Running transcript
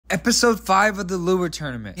Episode 5 of the lure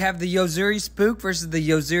tournament. We have the Yo-Zuri Spook versus the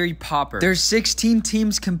Yo-Zuri Popper. There's 16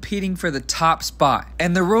 teams competing for the top spot.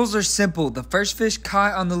 And the rules are simple. The first fish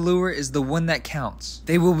caught on the lure is the one that counts.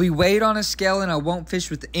 They will be weighed on a scale and I won't fish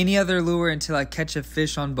with any other lure until I catch a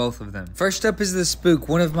fish on both of them. First up is the Spook,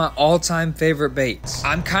 one of my all-time favorite baits.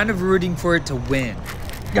 I'm kind of rooting for it to win.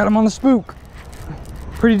 Got him on the Spook.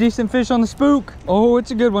 Pretty decent fish on the Spook. Oh,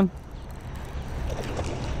 it's a good one.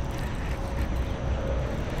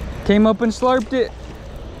 Came up and slurped it.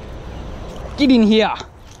 Get in here.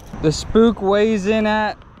 The Spook weighs in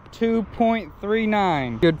at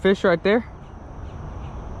 2.39. Good fish right there.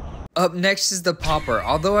 Up next is the Popper.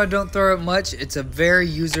 Although I don't throw it much, it's a very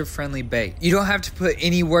user-friendly bait. You don't have to put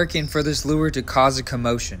any work in for this lure to cause a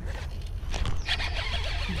commotion.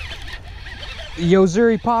 The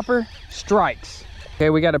Yo-Zuri Popper strikes.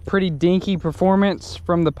 Okay, we got a pretty dinky performance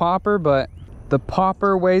from the Popper, but the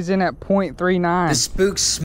Popper weighs in at 0.39. The Spook